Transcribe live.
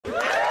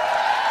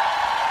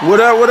What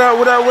up, what up,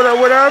 what up, what up,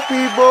 what up,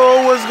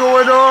 people? What's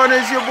going on?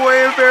 It's your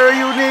boy Very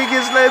Unique.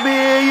 Let me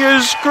hear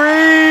you scream.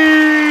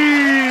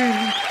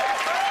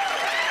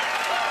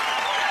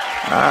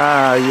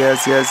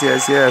 Yes.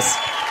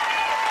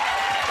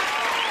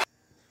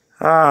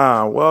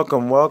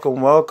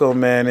 Welcome,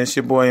 man. It's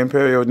your boy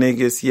Imperial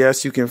Negus.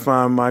 Yes, you can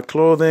find my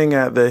clothing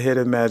at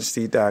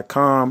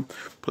thehiddenmajesty.com.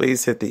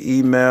 Please hit the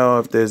email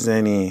if there's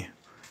any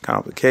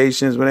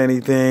complications with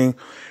anything.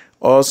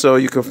 Also,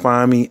 you can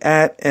find me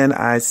at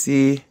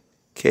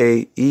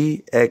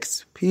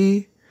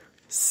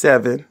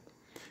NICKEXP7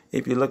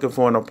 if you're looking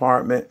for an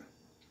apartment,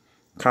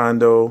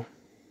 condo,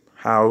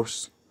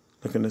 house,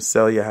 looking to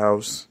sell your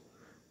house,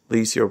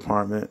 lease your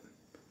apartment,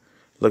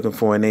 looking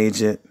for an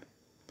agent.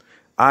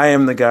 I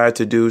am the guy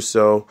to do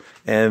so,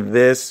 and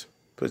this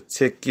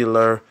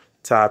particular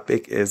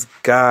topic is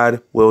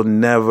God will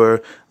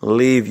never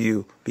leave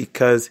you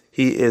because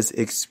he is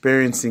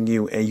experiencing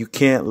you, and you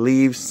can't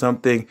leave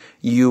something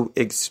you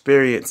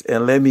experience.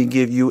 And let me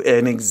give you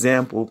an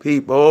example,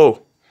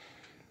 people.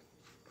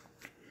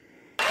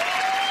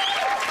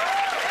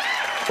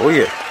 Oh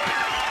yeah.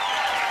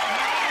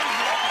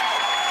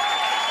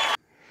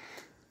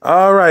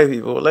 All right,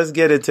 people, let's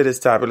get into this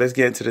topic.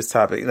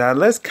 Now,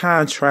 let's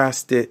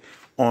contrast it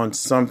on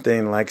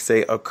something like,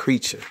 say, a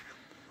creature.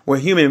 We're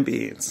human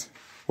beings.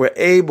 We're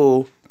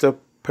able to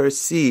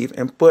perceive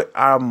and put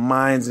our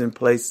minds in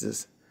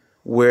places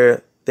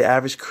where the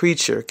average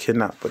creature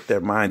cannot put their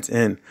minds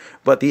in.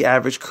 But the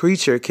average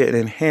creature can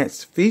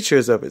enhance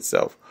features of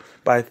itself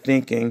by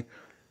thinking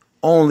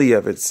only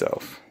of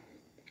itself.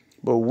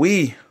 But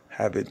we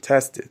have been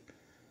tested.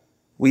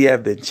 We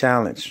have been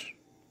challenged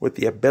with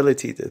the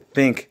ability to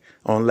think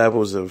on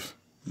levels of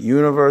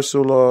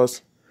universal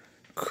laws,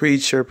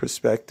 creature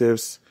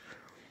perspectives,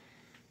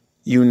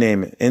 you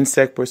name it,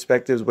 insect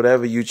perspectives,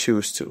 whatever you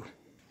choose to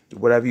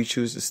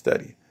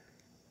study.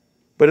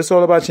 But it's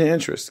all about your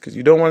interest because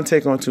you don't want to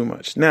take on too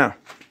much. Now,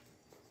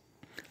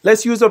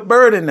 let's use a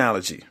bird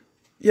analogy.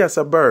 Yes,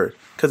 a bird,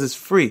 because it's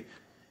free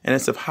and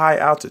it's of high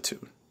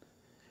altitude.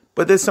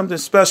 But there's something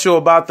special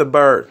about the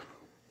bird.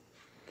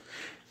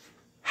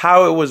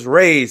 How it was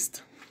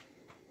raised.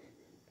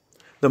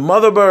 The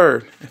mother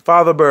bird and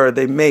father bird,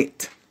 they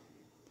mate.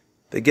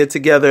 They get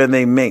together and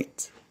they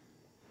mate.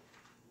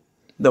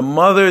 The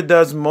mother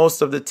does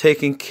most of the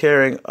taking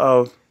care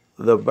of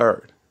the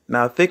bird.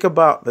 Now think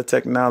about the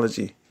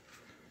technology,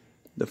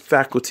 the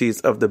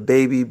faculties of the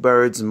baby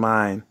bird's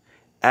mind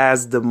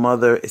as the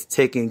mother is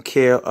taking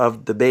care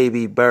of the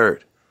baby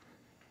bird.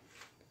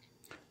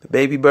 The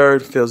baby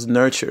bird feels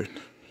nurtured,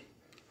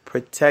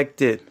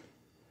 protected,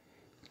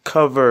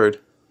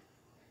 covered,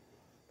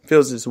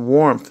 feels its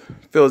warmth,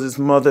 feels its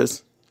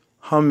mother's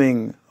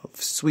humming of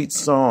sweet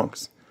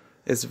songs,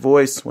 its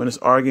voice when it's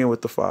arguing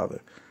with the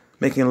father,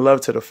 making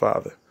love to the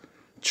father,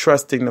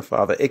 trusting the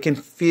father. It can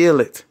feel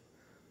it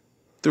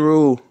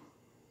through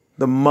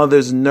the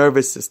mother's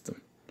nervous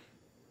system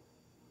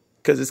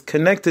because it's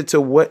connected to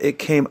what it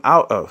came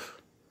out of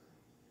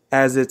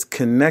as it's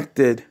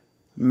connected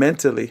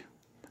mentally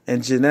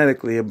and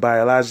genetically and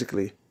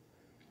biologically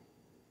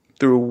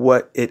through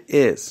what it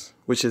is,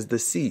 which is the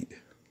seed.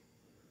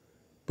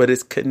 But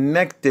it's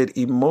connected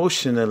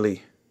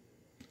emotionally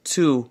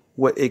to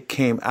what it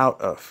came out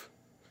of,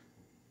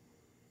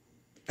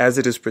 as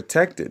it is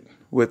protected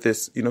with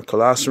this,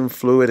 colostrum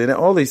fluid and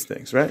all these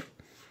things, right?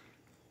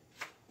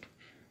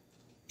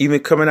 Even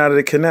coming out of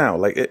the canal,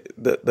 like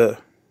the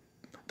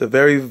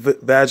very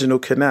vaginal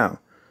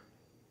canal,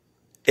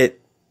 it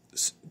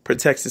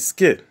protects the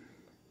skin,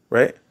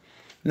 right?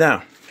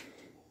 Now,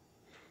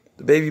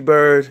 the baby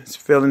bird is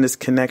feeling this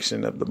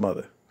connection of the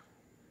mother.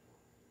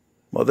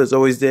 Mother's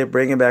always there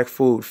bringing back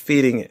food,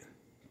 feeding it,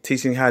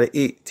 teaching how to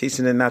eat,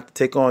 teaching it not to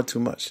take on too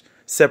much,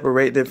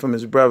 separating it from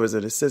his brothers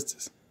and his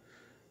sisters.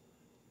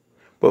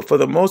 But for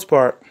the most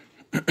part,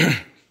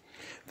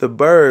 the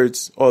bird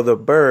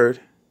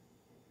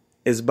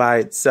is by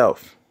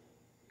itself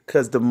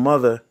because the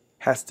mother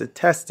has to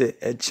test it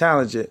and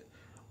challenge it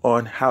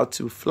on how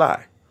to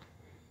fly.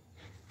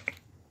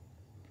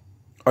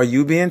 Are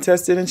you being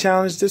tested and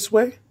challenged this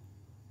way?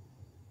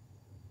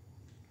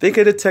 Think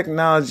of the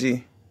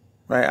technology.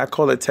 Right? I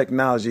call it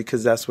technology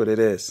because that's what it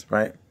is,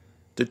 right?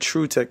 The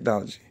true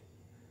technology,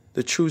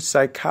 the true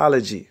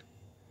psychology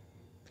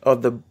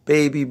of the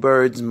baby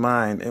bird's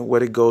mind and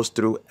what it goes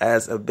through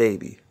as a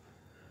baby.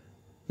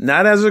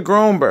 Not as a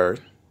grown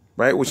bird,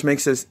 right? Which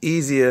makes it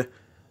easier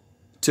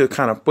to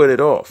kind of put it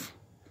off,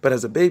 but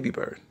as a baby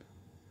bird.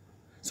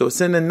 So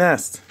it's in the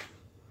nest.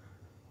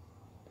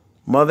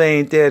 Mother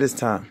ain't there this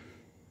time.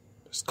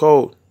 It's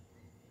cold,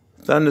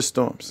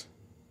 thunderstorms,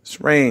 it's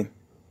rain,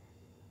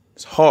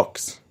 it's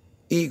hawks.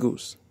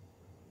 Eagles,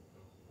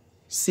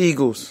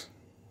 seagulls,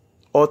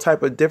 all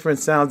type of different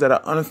sounds that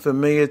are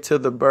unfamiliar to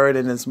the bird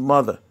and its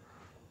mother.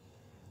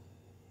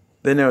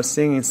 Then there are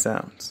singing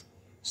sounds,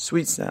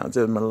 sweet sounds,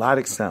 and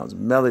melodic sounds,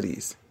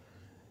 melodies,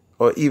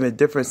 or even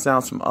different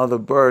sounds from other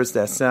birds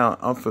that sound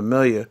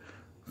unfamiliar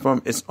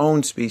from its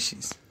own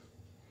species.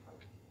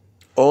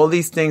 All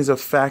these things are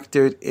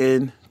factored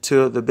in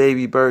to the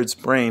baby bird's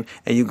brain.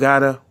 And you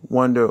gotta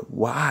wonder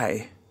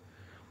why.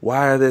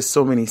 Why are there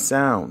so many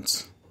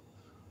sounds?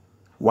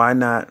 Why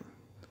not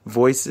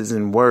voices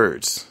and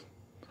words?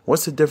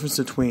 What's the difference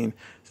between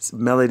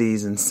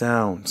melodies and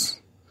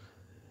sounds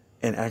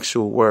and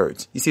actual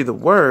words? You see, the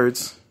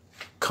words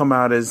come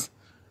out as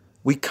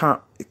we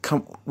start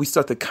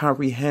to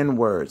comprehend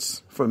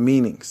words for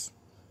meanings.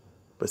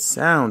 But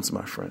sounds,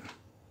 my friend,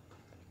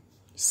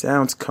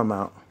 sounds come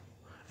out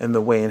in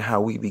the way in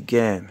how we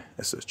began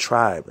as a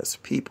tribe, as a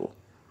people,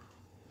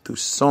 through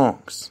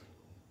songs.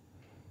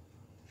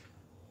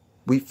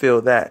 We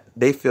feel that.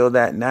 They feel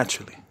that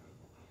naturally.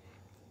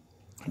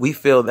 We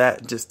feel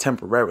that just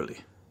temporarily.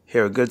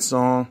 Hear a good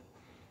song,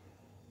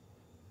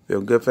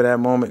 feel good for that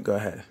moment, go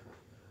ahead.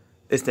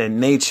 It's their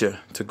nature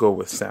to go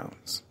with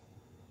sounds.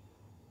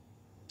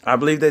 I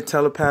believe they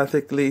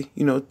telepathically,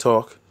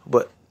 talk,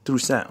 but through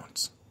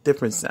sounds,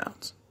 different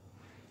sounds.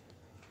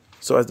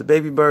 So as the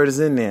baby bird is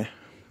in there,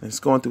 and it's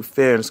going through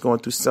fear, and it's going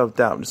through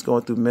self-doubt, and it's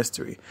going through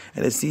mystery,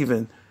 and it's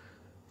even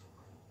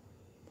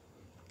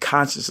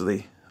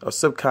consciously or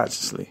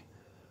subconsciously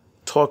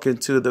talking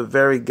to the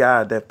very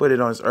God that put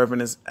it on this earth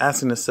and is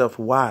asking itself,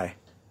 why?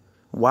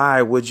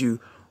 Why would you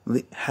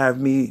have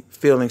me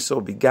feeling so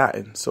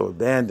begotten, so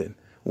abandoned?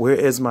 Where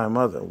is my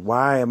mother?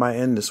 Why am I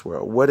in this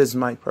world? What is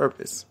my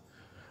purpose?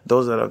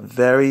 Those are the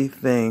very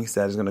things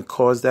that is going to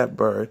cause that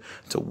bird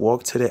to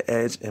walk to the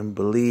edge and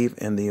believe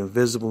in the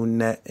invisible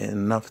net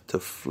enough to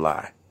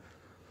fly.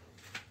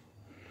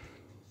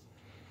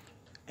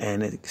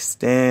 And it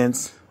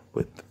stands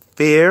with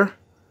fear,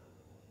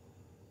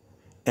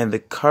 and the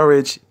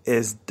courage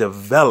is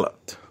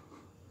developed.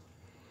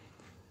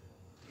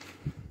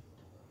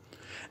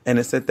 And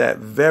it's at that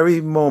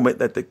very moment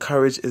that the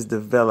courage is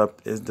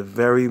developed is the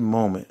very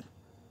moment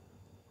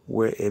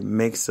where it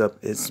makes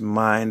up its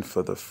mind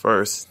for the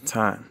first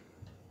time.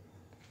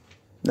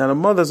 Now the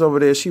mother's over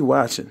there, she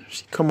watching.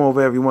 She come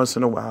over every once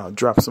in a while,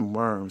 drop some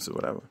worms or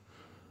whatever.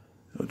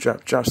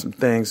 Drop some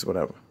things,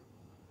 whatever.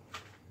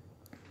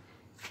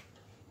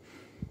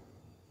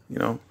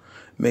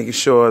 Making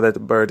sure that the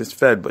bird is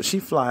fed. But she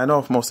flying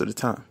off most of the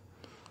time,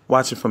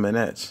 watching from an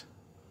edge.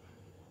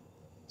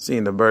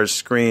 Seeing the bird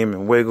scream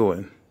and wiggle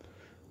and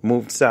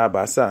move side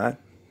by side.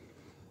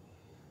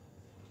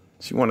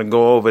 She want to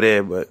go over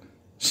there, but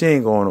she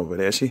ain't going over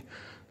there.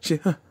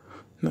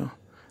 No.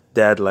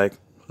 Dad let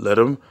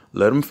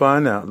him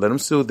find out. Let him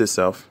soothe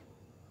himself.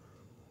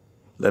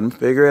 Let him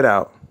figure it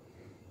out.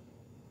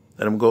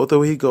 Let him go through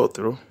what he go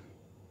through.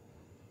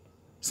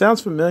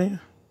 Sounds familiar.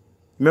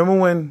 Remember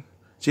when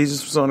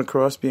Jesus was on the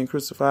cross being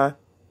crucified?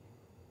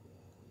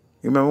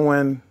 You remember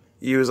when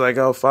he was like,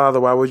 oh, Father,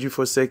 why would you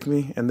forsake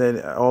me? And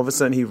then all of a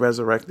sudden he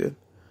resurrected.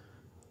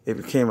 It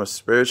became a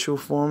spiritual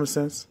form, in a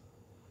sense.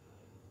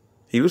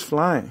 He was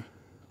flying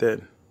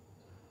then.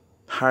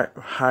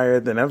 Higher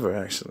than ever,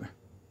 actually.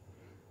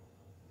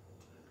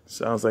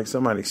 Sounds like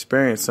somebody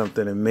experienced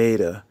something and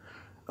made a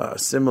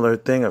similar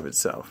thing of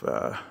itself,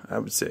 I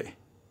would say.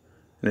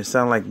 And it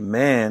sounded like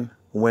man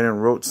went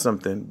and wrote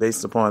something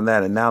based upon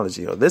that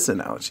analogy or this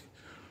analogy.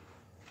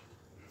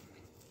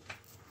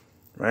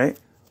 Right?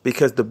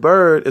 Because the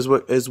bird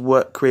is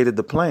what created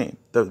the plane.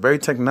 The very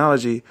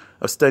technology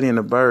of studying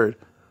the bird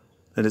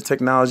and the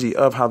technology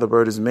of how the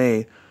bird is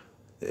made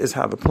is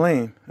how the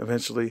plane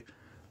eventually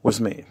was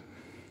made.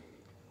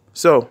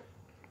 So,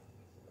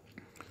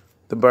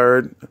 the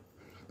bird,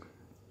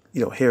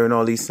 hearing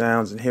all these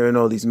sounds and hearing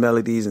all these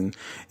melodies and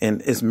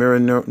its mirror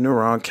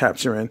neuron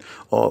capturing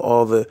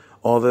all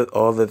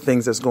the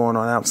things that's going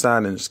on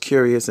outside, and it's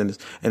curious and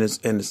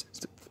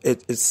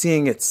it's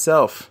seeing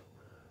itself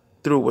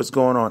through what's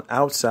going on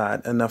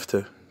outside enough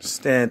to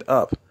stand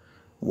up,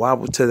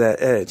 wobble to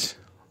that edge,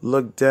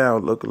 look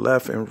down, look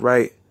left and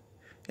right,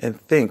 and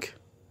think,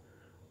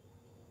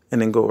 and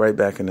then go right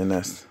back in the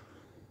nest.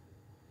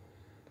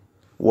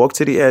 Walk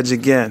to the edge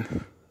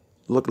again.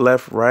 Look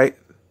left, right.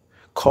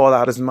 Call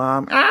out his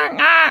mom.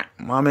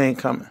 Mama ain't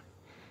coming.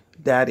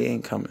 Daddy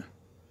ain't coming.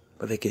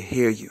 But they can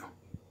hear you.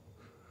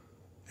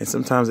 And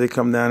sometimes they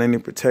come down and they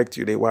protect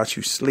you. They watch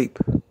you sleep.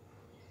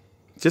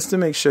 Just to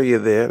make sure you're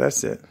there.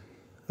 That's it. And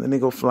then they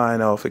go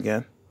flying off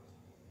again.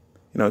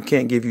 It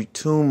can't give you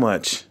too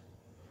much.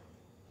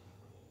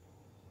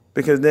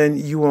 Because then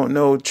you won't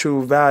know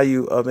true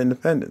value of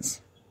independence.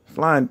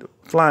 Flying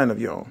of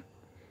your own.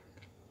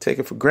 Take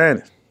it for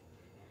granted.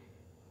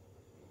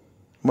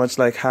 Much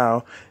like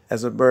how,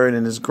 as a bird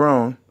and is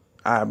grown,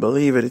 I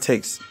believe it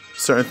takes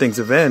certain things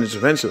advantage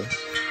eventually.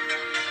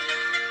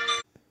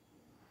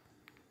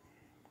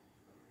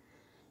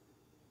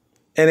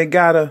 And it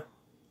gotta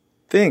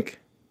think.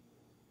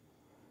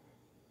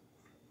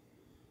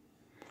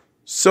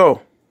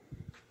 So,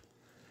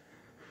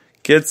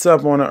 gets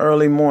up on an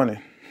early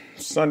morning.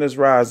 Sun is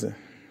rising.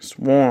 It's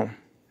warm.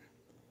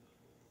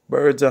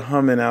 Birds are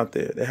humming out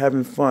there. They're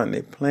having fun.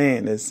 They're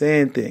playing. They're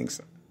saying things.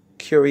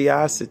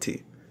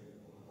 Curiosity.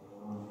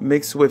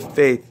 Mixed with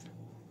faith,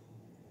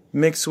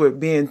 mixed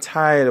with being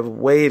tired of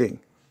waiting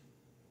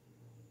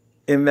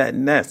in that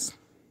nest,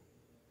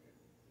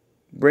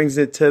 brings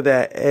it to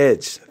that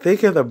edge.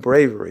 Think of the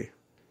bravery.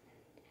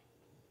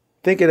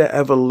 Think of the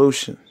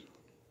evolution.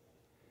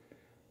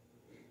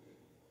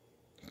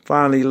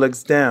 Finally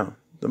looks down.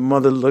 The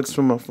mother looks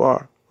from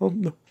afar. Oh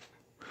no.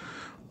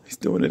 He's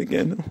doing it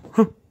again.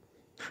 No.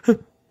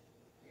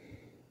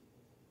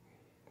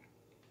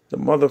 The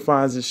mother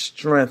finds its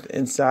strength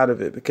inside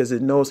of it because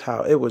it knows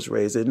how it was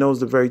raised. It knows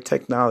the very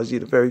technology,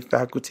 the very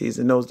faculties.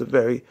 It knows the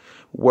very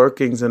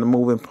workings and the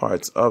moving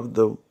parts of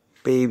the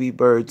baby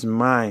bird's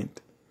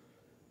mind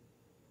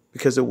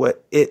because of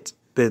what it's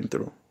been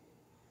through.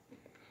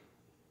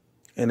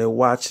 And it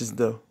watches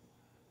the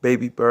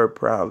baby bird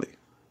proudly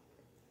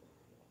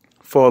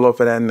fall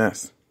off of that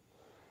nest.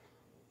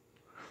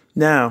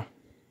 Now,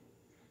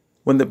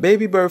 when the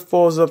baby bird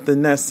falls off the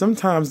nest,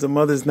 sometimes the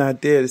mother's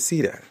not there to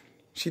see that.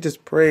 She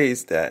just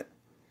prays that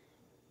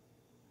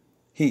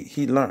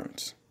he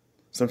learns.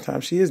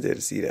 Sometimes she is there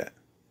to see that.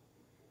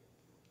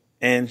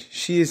 And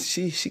she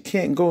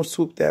can't go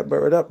swoop that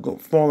bird up, go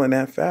falling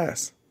that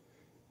fast.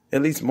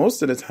 At least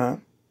most of the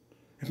time,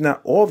 if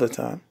not all the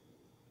time.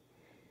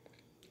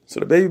 So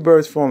the baby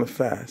bird's falling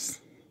fast,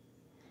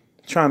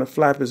 trying to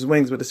flap his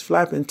wings, but it's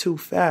flapping too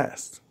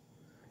fast.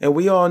 And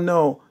we all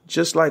know,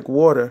 just like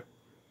water,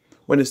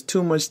 when there's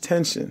too much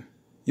tension,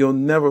 you'll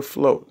never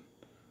float.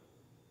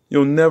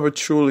 You'll never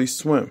truly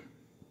swim.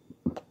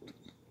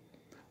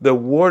 The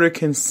water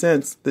can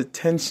sense the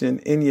tension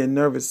in your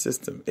nervous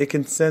system. It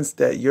can sense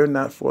that you're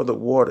not for the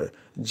water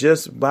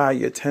just by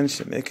your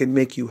tension. It can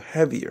make you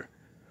heavier.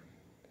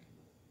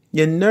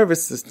 Your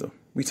nervous system,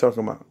 we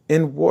talking about,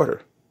 in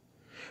water.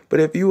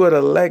 But if you were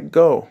to let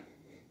go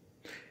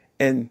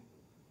and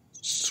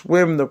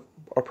swim the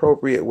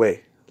appropriate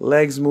way,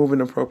 legs moving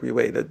the appropriate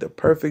way, the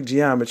perfect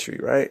geometry,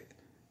 right?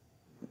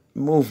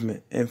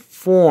 Movement and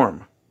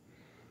form.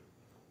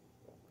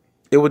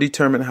 It will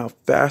determine how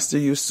faster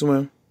you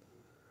swim,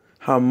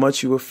 how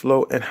much you would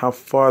float, and how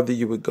farther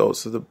you would go.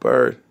 So the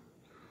bird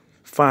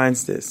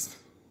finds this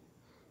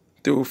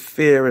through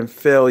fear and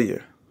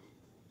failure,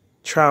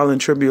 trial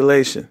and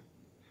tribulation,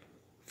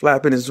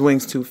 flapping his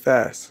wings too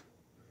fast.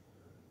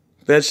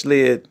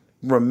 Eventually it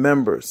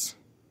remembers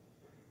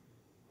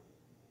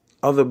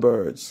other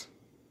birds,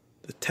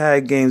 the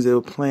tag games they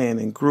were playing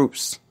in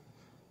groups,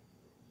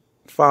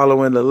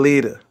 following the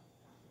leader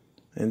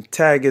and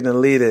tagging the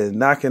leader and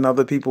knocking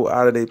other people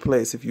out of their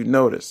place. If you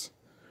notice,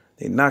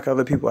 they knock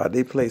other people out of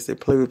their place. They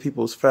play with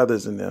people's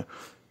feathers and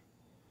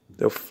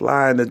they'll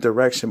fly in a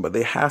direction, but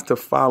they have to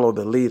follow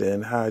the leader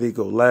and how they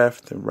go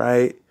left and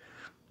right,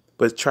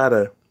 but try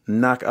to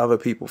knock other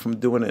people from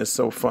doing it is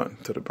so fun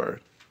to the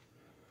bird.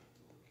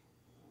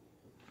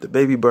 The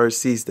baby bird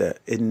sees that.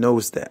 It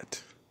knows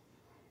that.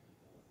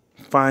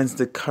 Finds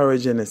the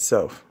courage in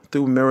itself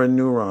through mirror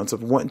neurons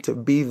of wanting to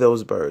be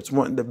those birds,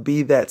 wanting to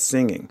be that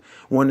singing,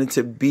 wanting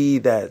to be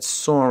that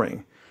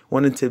soaring,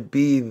 wanting to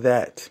be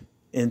that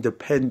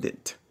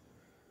independent.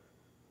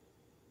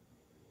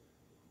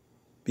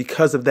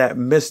 Because of that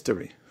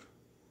mystery.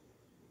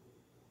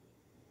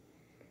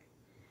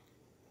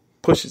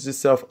 Pushes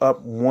itself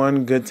up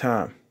one good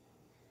time.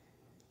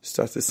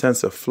 Starts to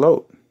sense a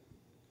float.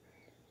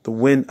 The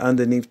wind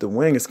underneath the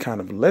wing is kind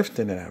of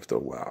lifting it after a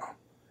while.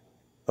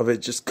 Of it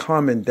just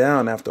calming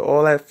down after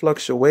all that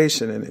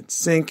fluctuation and it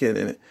sinking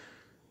and it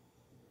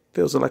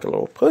feels like a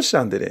little push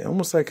under there.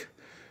 Almost like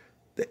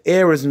the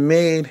air is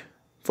made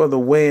for the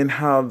way and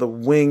how the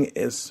wing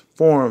is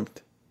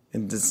formed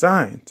and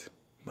designed.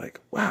 Like,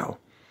 wow,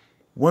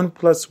 1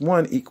 +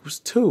 1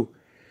 = 2.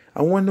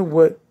 I wonder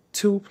what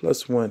 2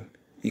 + 1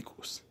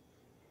 equals.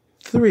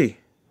 3.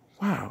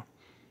 Wow.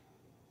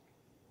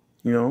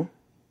 You know,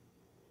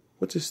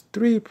 what does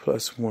 3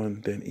 +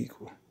 1 then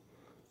equal?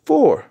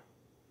 4.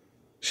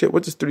 Shit,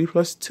 what does 3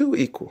 + 2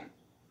 equal?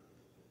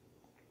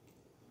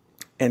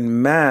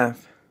 And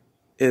math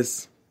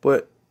is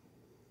put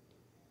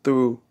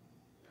through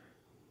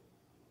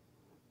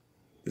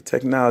the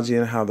technology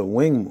and how the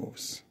wing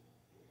moves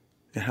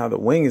and how the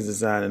wing is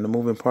designed and the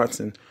moving parts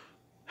and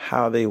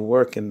how they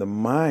work in the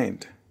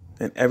mind.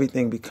 And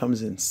everything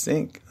becomes in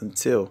sync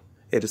until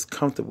it is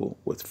comfortable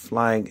with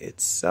flying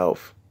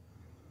itself.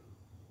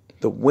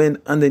 The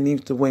wind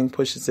underneath the wing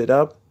pushes it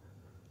up.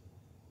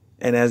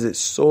 And as it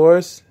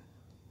soars,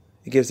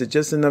 it gives it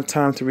just enough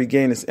time to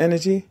regain its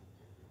energy.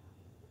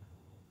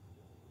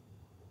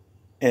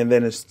 And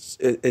then it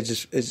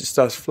just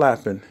starts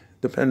flapping,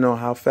 depending on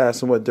how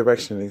fast and what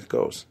direction it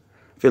goes.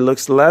 If it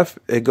looks left,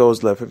 it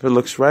goes left. If it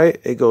looks right,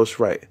 it goes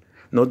right.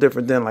 No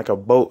different than like a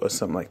boat or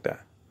something like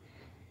that.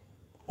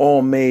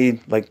 All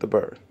made like the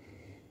bird.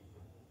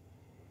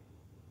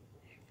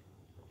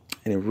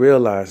 And it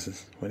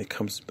realizes when it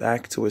comes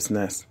back to its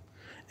nest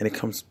and it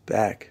comes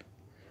back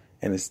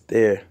and it's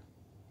there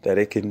that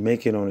it can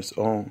make it on its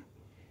own.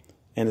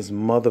 And its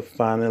mother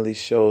finally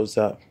shows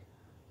up.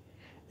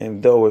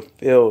 And though it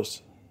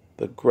feels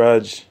the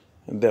grudge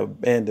and the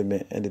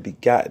abandonment and the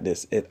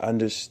begottenness, it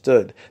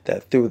understood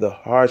that through the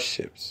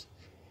hardships,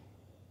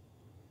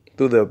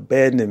 through the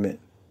abandonment,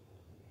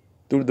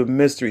 through the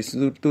mysteries,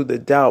 through the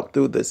doubt,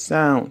 through the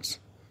sounds,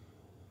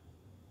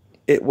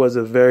 it was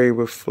a very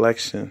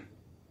reflection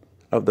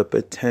of the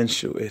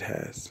potential it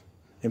has.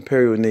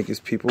 Imperial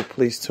Niggas people,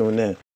 please tune in.